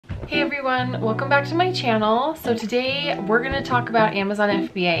Hey everyone, welcome back to my channel. So today we're going to talk about Amazon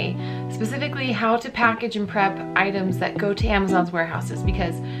FBA, specifically how to package and prep items that go to Amazon's warehouses,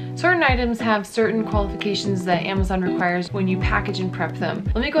 because certain items have certain qualifications that Amazon requires when you package and prep them.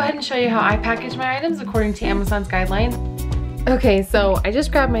 Let me go ahead and show you how I package my items according to Amazon's guidelines. Okay, so I just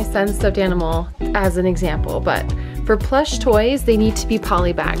grabbed my son's stuffed animal as an example, but for plush toys, they need to be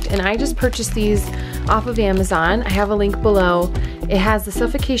polybagged, and I just purchased these off of Amazon. I have a link below. It has the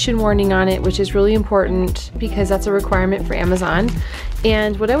suffocation warning on it, which is really important because that's a requirement for Amazon.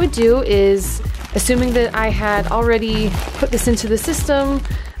 And what I would do is, assuming that I had already put this into the system,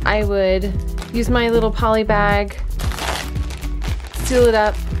 I would use my little poly bag, seal it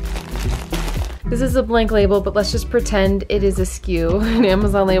up. This is a blank label, but let's just pretend it is a SKU, an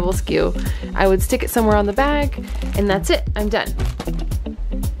Amazon label SKU. I would stick it somewhere on the bag, and that's it, I'm done.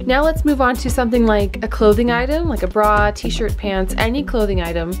 Now let's move on to something like a clothing item, like a bra, t-shirt, pants, any clothing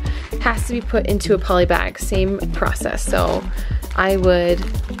item has to be put into a poly bag, same process. So I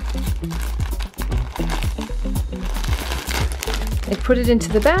put it into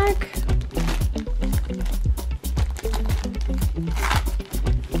the bag.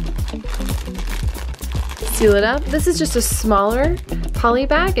 Seal it up. This is just a smaller poly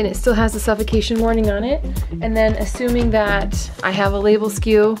bag and it still has the suffocation warning on it. And then assuming that I have a label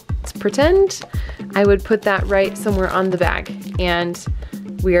SKU, let's pretend, I would put that right somewhere on the bag and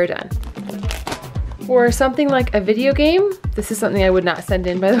we are done. For something like a video game, this is something I would not send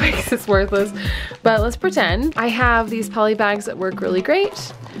in, by the way, because it's worthless, but let's pretend I have these poly bags that work really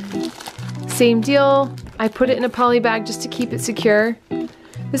great. Same deal, I put it in a poly bag just to keep it secure.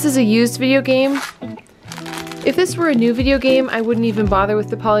 This is a used video game. If this were a new video game, I wouldn't even bother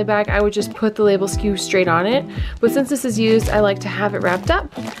with the poly bag. I would just put the label SKU straight on it. But since this is used, I like to have it wrapped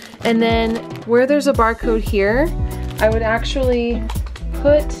up. And then where there's a barcode here, I would actually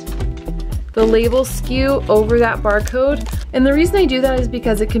put the label SKU over that barcode. And the reason I do that is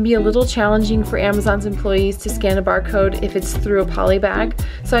because it can be a little challenging for Amazon's employees to scan a barcode if it's through a poly bag.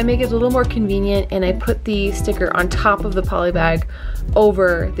 So I make it a little more convenient and I put the sticker on top of the poly bag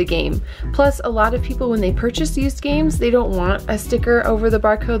over the game. Plus, a lot of people, when they purchase used games, they don't want a sticker over the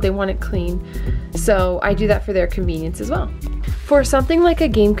barcode, they want it clean. So I do that for their convenience as well. For something like a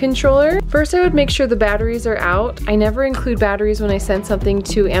game controller, first I would make sure the batteries are out. I never include batteries when I send something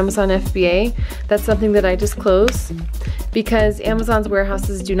to Amazon FBA. That's something that I disclose because Amazon's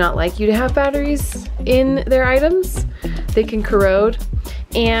warehouses do not like you to have batteries in their items. They can corrode.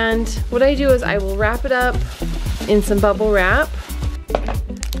 And what I do is I will wrap it up in some bubble wrap,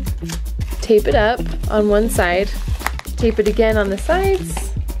 tape it up on one side, tape it again on the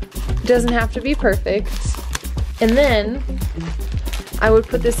sides. It doesn't have to be perfect. And then I would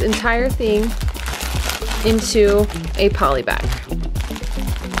put this entire thing into a poly bag.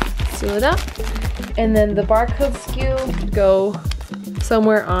 Seal it up, and then the barcode SKU go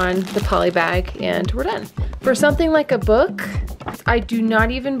somewhere on the poly bag, and we're done. For something like a book, I do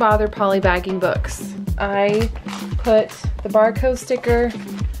not even bother poly bagging books. I put the barcode sticker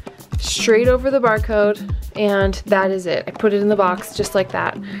straight over the barcode, and that is it. I put it in the box just like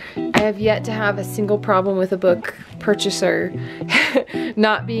that. I have yet to have a single problem with a book purchaser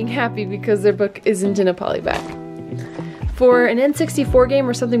not being happy because their book isn't in a poly bag. For an N64 game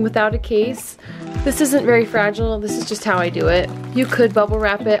or something without a case, this isn't very fragile. This is just how I do it. You could bubble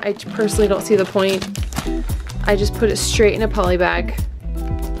wrap it. I personally don't see the point. I just put it straight in a poly bag.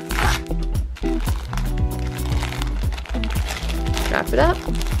 Wrap it up.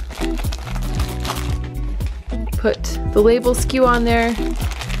 Put the label SKU on there,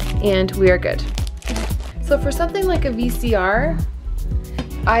 and we are good. So for something like a VCR,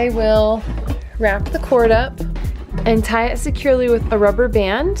 I will wrap the cord up and tie it securely with a rubber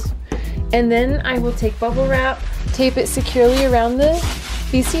band, and then I will take bubble wrap, tape it securely around the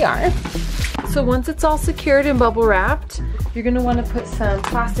VCR. So once it's all secured and bubble wrapped, you're going to want to put some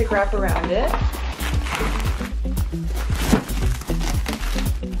plastic wrap around it.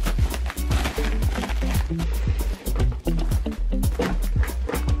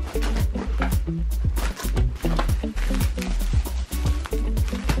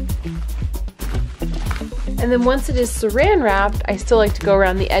 And then once it is saran wrapped, I still like to go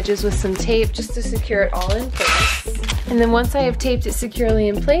around the edges with some tape just to secure it all in place. And then once I have taped it securely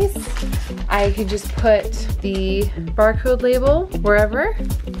in place, I can just put the barcode label wherever,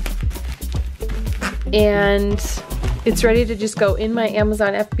 and it's ready to just go in my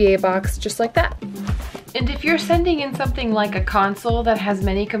Amazon FBA box just like that. And if you're sending in something like a console that has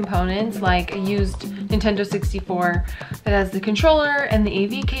many components, like a used Nintendo 64 that has the controller and the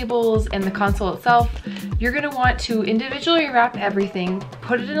AV cables and the console itself, You're gonna want to individually wrap everything,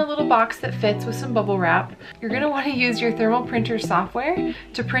 put it in a little box that fits with some bubble wrap. You're gonna want to use your thermal printer software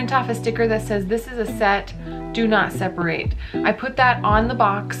to print off a sticker that says this is a set, do not separate. I put that on the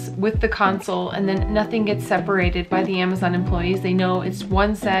box with the console, and then nothing gets separated by the Amazon employees. They know it's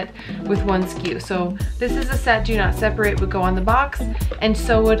one set with one SKU. So this is a set, do not separate would go on the box, and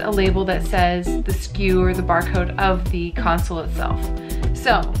so would a label that says the SKU or the barcode of the console itself.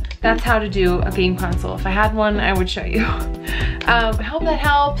 So that's how to do a game console. If I had one, I would show you. I hope that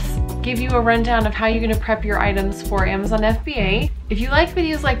helps give you a rundown of how you're gonna prep your items for Amazon FBA. If you like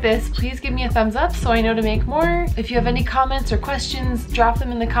videos like this, please give me a thumbs up so I know to make more. If you have any comments or questions, drop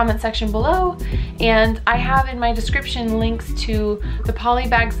them in the comment section below. And I have in my description links to the poly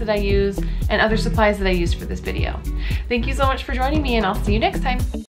bags that I use and other supplies that I used for this video. Thank you so much for joining me, and I'll see you next time.